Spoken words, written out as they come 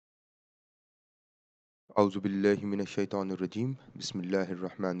أعوذ بالله من الشيطان الرجيم بسم الله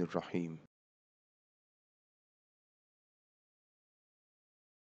الرحمن الرحيم.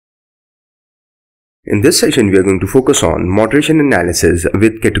 In this session, we are going to focus on moderation analysis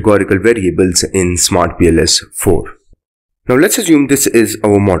with categorical variables in SMART-PLS 4. Now let's assume this is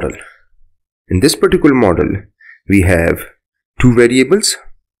our model. In this particular model, we have two variables,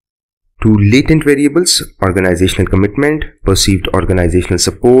 two latent variables, organizational commitment, perceived organizational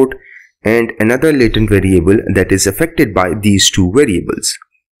support, and another latent variable that is affected by these two variables.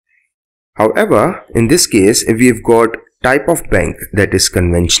 However, in this case, we've got type of bank that is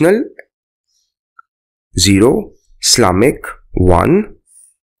conventional 0, Islamic 1.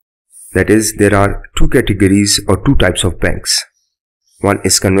 That is, there are two categories or two types of banks. One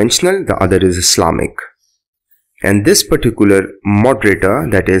is conventional, the other is Islamic. And this particular moderator,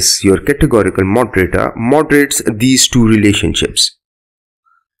 that is your categorical moderator, moderates these two relationships.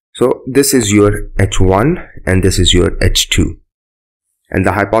 So this is your H1 and this is your H2. And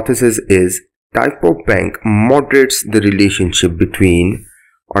the hypothesis is type of bank moderates the relationship between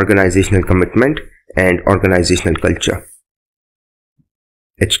organizational commitment and organizational culture.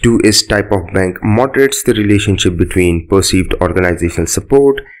 H2 is type of bank moderates the relationship between perceived organizational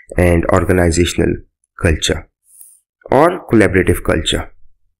support and organizational culture or collaborative culture.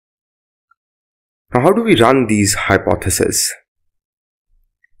 Now, how do we run these hypotheses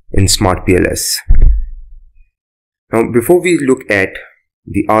in SMART-PLS? Now, before we look at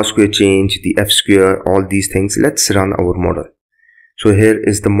the R-square change, the F-square, all these things, let's run our model. So here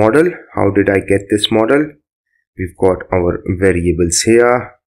is the model. How did I get this model? We've got our variables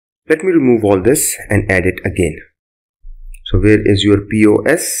here. Let me remove all this and add it again. So where is your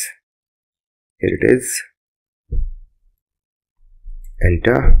POS? Here it is.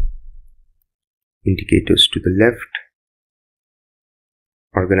 Enter. Indicators to the left.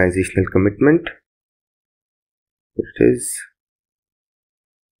 Organizational commitment. Here it is.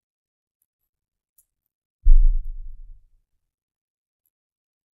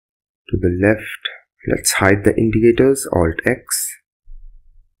 To the left, let's hide the indicators, Alt X.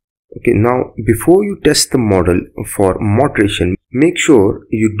 Okay, now before you test the model for moderation, make sure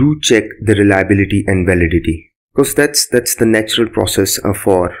you do check the reliability and validity, because that's the natural process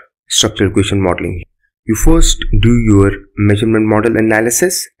for structural equation modeling. You first do your measurement model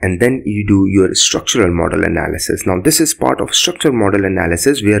analysis and then you do your structural model analysis. Now this is part of structural model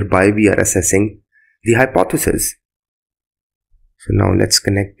analysis whereby we are assessing the hypothesis. So now let's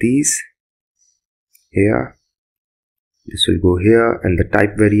connect these here. This will go here, and the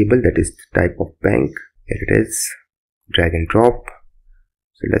type variable, that is the type of bank, here it is. Drag and drop.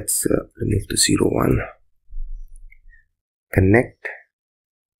 So let's remove the 0, 1. Connect.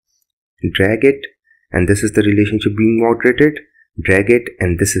 Drag it, and this is the relationship being moderated. Drag it,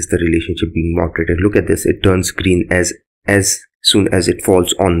 and this is the relationship being moderated. Look at this, it turns green as soon as it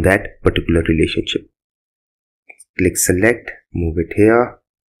falls on that particular relationship. Click select, move it here.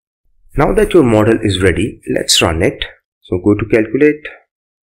 Now that your model is ready, let's run it. So go to calculate,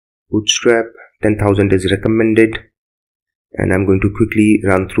 bootstrap, 10,000 is recommended, and I'm going to quickly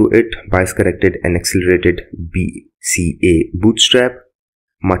run through it. Bias corrected and accelerated BCA bootstrap,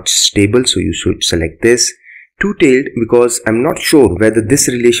 much stable, so you should select this. Two-tailed, because I'm not sure whether this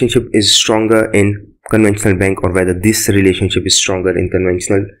relationship is stronger in conventional bank or whether this relationship is stronger in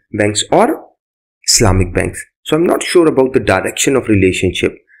conventional banks or Islamic banks. So I'm not sure about the direction of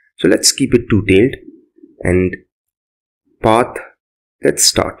relationship. So let's keep it two-tailed. And path, let's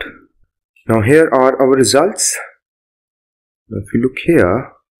start. Now here are our results. Now if you look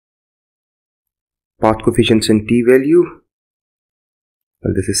here, path coefficients and t-value,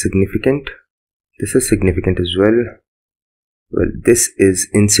 well, this is significant. This is significant as well. Well, this is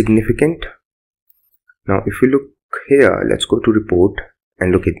insignificant. Now if you look here, let's go to report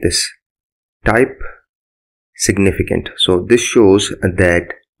and look at this. Type significant. So this shows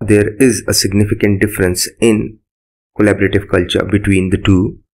that there is a significant difference in collaborative culture between the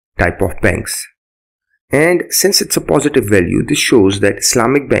two type of banks. And since it's a positive value, this shows that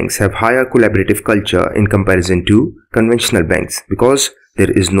Islamic banks have higher collaborative culture in comparison to conventional banks, because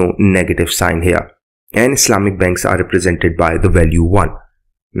there is no negative sign here. And Islamic banks are represented by the value 1.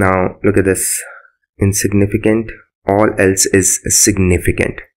 Now look at this. Insignificant, all else is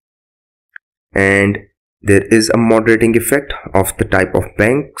significant. And there is a moderating effect of the type of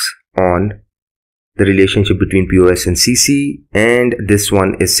banks on the relationship between POS and CC, and this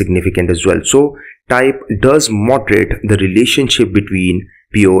one is significant as well. So type does moderate the relationship between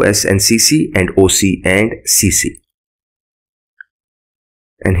POS and CC and OC and CC.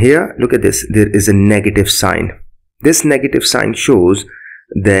 And here, look at this, there is a negative sign. This negative sign shows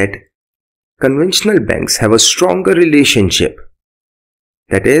that conventional banks have a stronger relationship.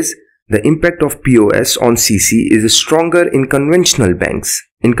 That is, the impact of POS on CC is stronger in conventional banks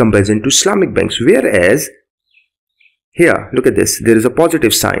in comparison to Islamic banks. Whereas, here, look at this, there is a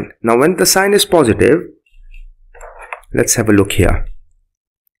positive sign. Now, when the sign is positive, let's have a look here.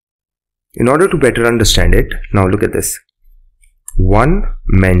 In order to better understand it, now look at this. 1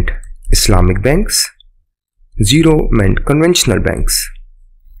 meant Islamic banks, 0 meant conventional banks.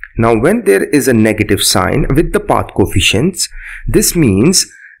 Now, when there is a negative sign with the path coefficients, this means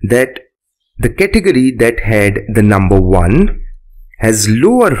that the category that had the number 1 has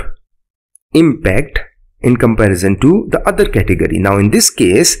lower impact in comparison to the other category. Now, in this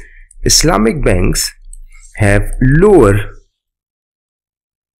case, Islamic banks have lower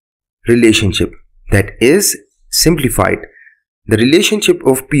relationship. That is, simplified, the relationship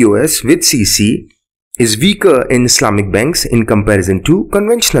of POS with CC is weaker in Islamic banks in comparison to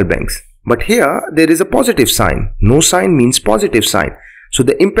conventional banks. But here there is a positive sign. No sign means positive sign. So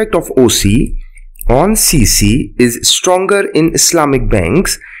the impact of OC on CC is stronger in Islamic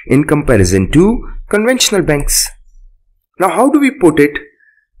banks in comparison to conventional banks. Now, how do we put it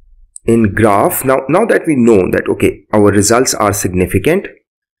in graph? Now that we know that, okay, our results are significant,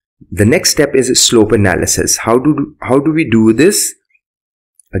 the next step is slope analysis. How do we do this?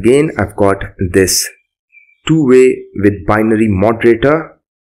 Again, I've got this two-way with binary moderator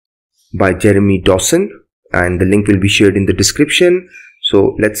by Jeremy Dawson, and the link will be shared in the description.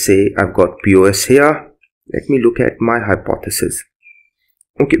 So let's say I've got POS here. Let me look at my hypothesis.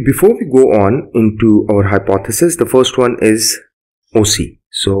 Okay, before we go on into our hypothesis, the first one is OC.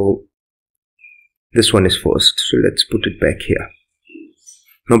 So this one is first. So let's put it back here.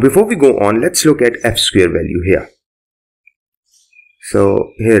 Now, before we go on, let's look at F square value here.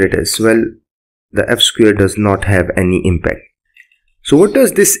 So here it is. Well, the F square does not have any impact. So what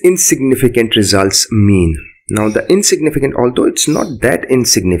does this insignificant results mean? Now, the insignificant, although it's not that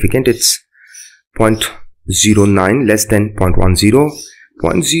insignificant, it's 0.09 less than 0.10,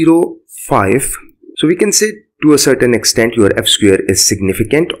 0.05. So we can say to a certain extent your F square is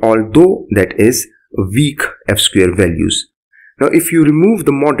significant, although that is weak F square values. Now, if you remove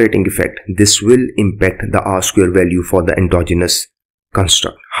the moderating effect, this will impact the R square value for the endogenous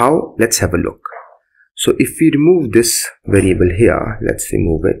construct. How? Let's have a look. So if we remove this variable here, let's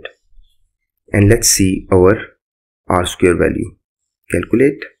remove it, and let's see our R square value.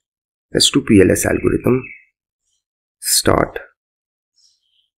 Calculate. Let's do PLS algorithm. Start.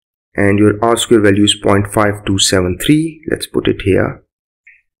 And your R square value is 0.5273. Let's put it here.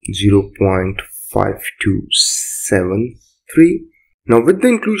 0.5273. Now, with the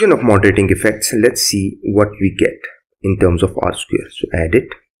inclusion of moderating effects, let's see what we get in terms of R square. So add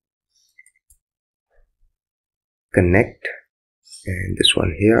it. Connect. And this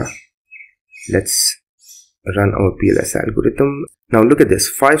one here. Let's run our PLS algorithm. Now look at this,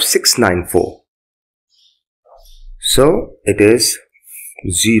 5694. So it is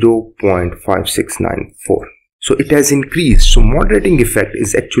 0.5694. So it has increased. So moderating effect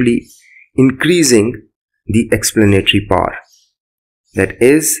is actually increasing the explanatory power. That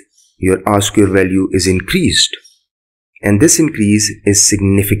is, your R square value is increased. And this increase is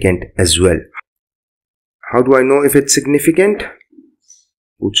significant as well. How do I know if it's significant?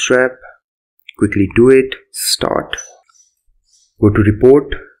 Bootstrap. Quickly do it. Start. Go to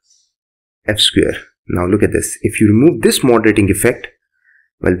report. F square. Now look at this. If you remove this moderating effect,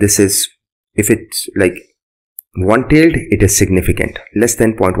 well, this is, if it's like one-tailed, it is significant. Less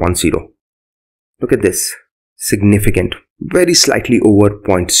than 0.10. Look at this. Significant. Very slightly over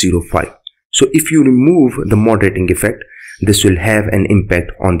 0.05. So if you remove the moderating effect, this will have an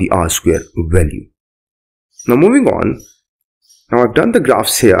impact on the R square value. Now moving on. Now I've done the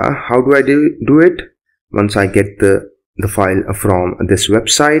graphs here. How do I do it? Once I get the file from this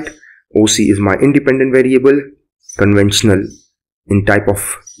website, OC is my independent variable, conventional in type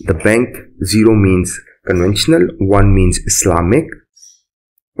of the bank, 0 means conventional, 1 means Islamic.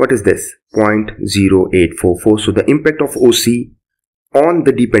 What is this? 0.0844. So the impact of OC on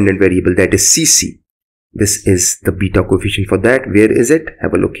the dependent variable, that is CC. This is the beta coefficient for that. Where is it?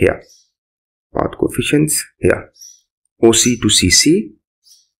 Have a look here. Path coefficients here. OC to CC.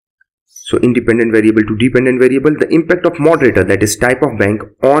 So independent variable to dependent variable. The impact of moderator, that is type of bank,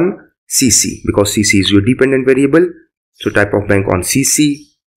 on CC, because CC is your dependent variable. So type of bank on CC.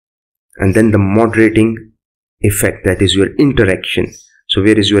 And then the moderating effect, that is your interaction. So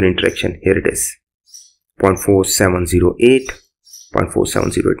where is your interaction? Here it is. 0.4708.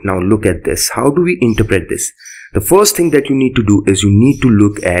 0.4708. Now look at this. How do we interpret this? The first thing that you need to do is you need to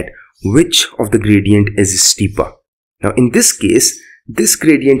look at which of the gradient is steeper. Now in this case, this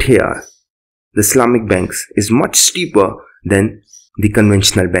gradient here the Islamic banks is much steeper than the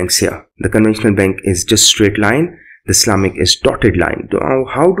conventional banks here. The conventional bank is just straight line. The Islamic is dotted line. Now,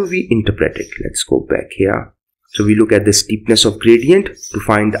 how do we interpret it? Let's go back here. So we look at the steepness of gradient to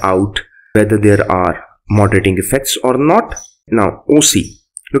find out whether there are moderating effects or not. Now, OC.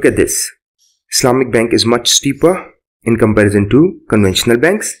 Look at this. Islamic bank is much steeper in comparison to conventional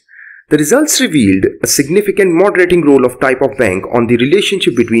banks. The results revealed a significant moderating role of type of bank on the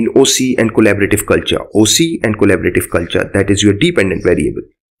relationship between OC and collaborative culture. OC and collaborative culture, that is your dependent variable.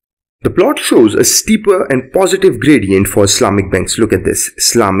 The plot shows a steeper and positive gradient for Islamic banks. Look at this,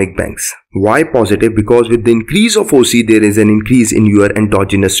 Islamic banks. Why positive? Because with the increase of OC, there is an increase in your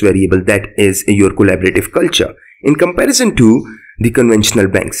endogenous variable, that is your collaborative culture, in comparison to the conventional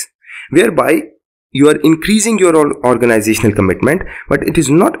banks, whereby you are increasing your organizational commitment, but it is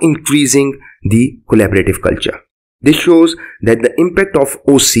not increasing the collaborative culture. This shows that the impact of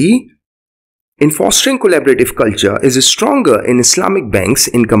OC in fostering collaborative culture is stronger in Islamic banks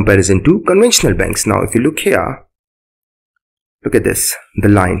in comparison to conventional banks. Now, if you look here, look at this, the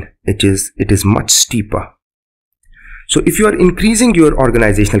line, it is much steeper. So if you are increasing your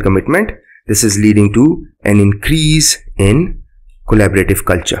organizational commitment, this is leading to an increase in collaborative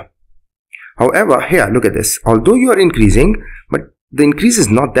culture. However, here, look at this. Although you are increasing, but the increase is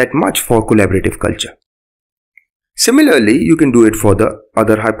not that much for collaborative culture. Similarly, you can do it for the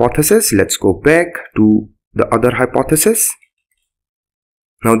other hypothesis. Let's go back to the other hypothesis.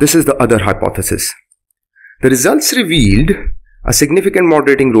 Now, this is the other hypothesis. The results revealed a significant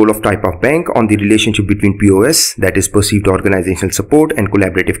moderating role of type of bank on the relationship between POS, that is perceived organizational support, and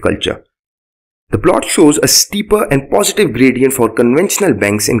collaborative culture. The plot shows a steeper and positive gradient for conventional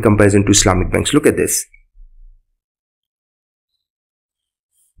banks in comparison to Islamic banks. Look at this.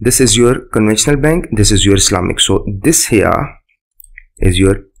 This is your conventional bank, this is your Islamic. So this here is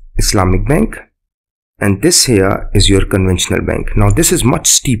your Islamic bank and this here is your conventional bank. Now this is much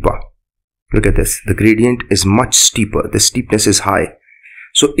steeper. Look at this. The gradient is much steeper. The steepness is high.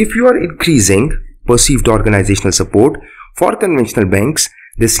 So if you are increasing perceived organizational support for conventional banks,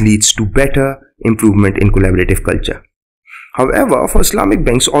 this leads to better improvement in collaborative culture. However, for Islamic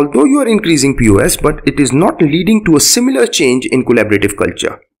banks, although you are increasing POS, but it is not leading to a similar change in collaborative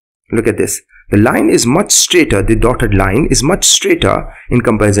culture. Look at this. The line is much straighter. The dotted line is much straighter in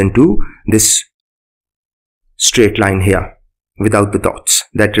comparison to this straight line here without the dots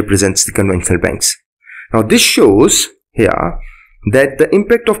that represents the conventional banks. Now this shows here that the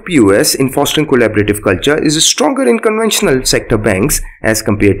impact of POS in fostering collaborative culture is stronger in conventional sector banks as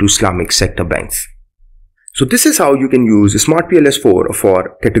compared to Islamic sector banks. So this is how you can use SMART-PLS 4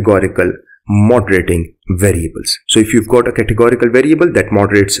 for categorical moderating variables. So if you've got a categorical variable that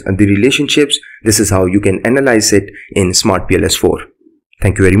moderates the relationships, this is how you can analyze it in SMART-PLS 4.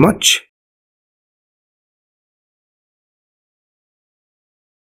 Thank you very much.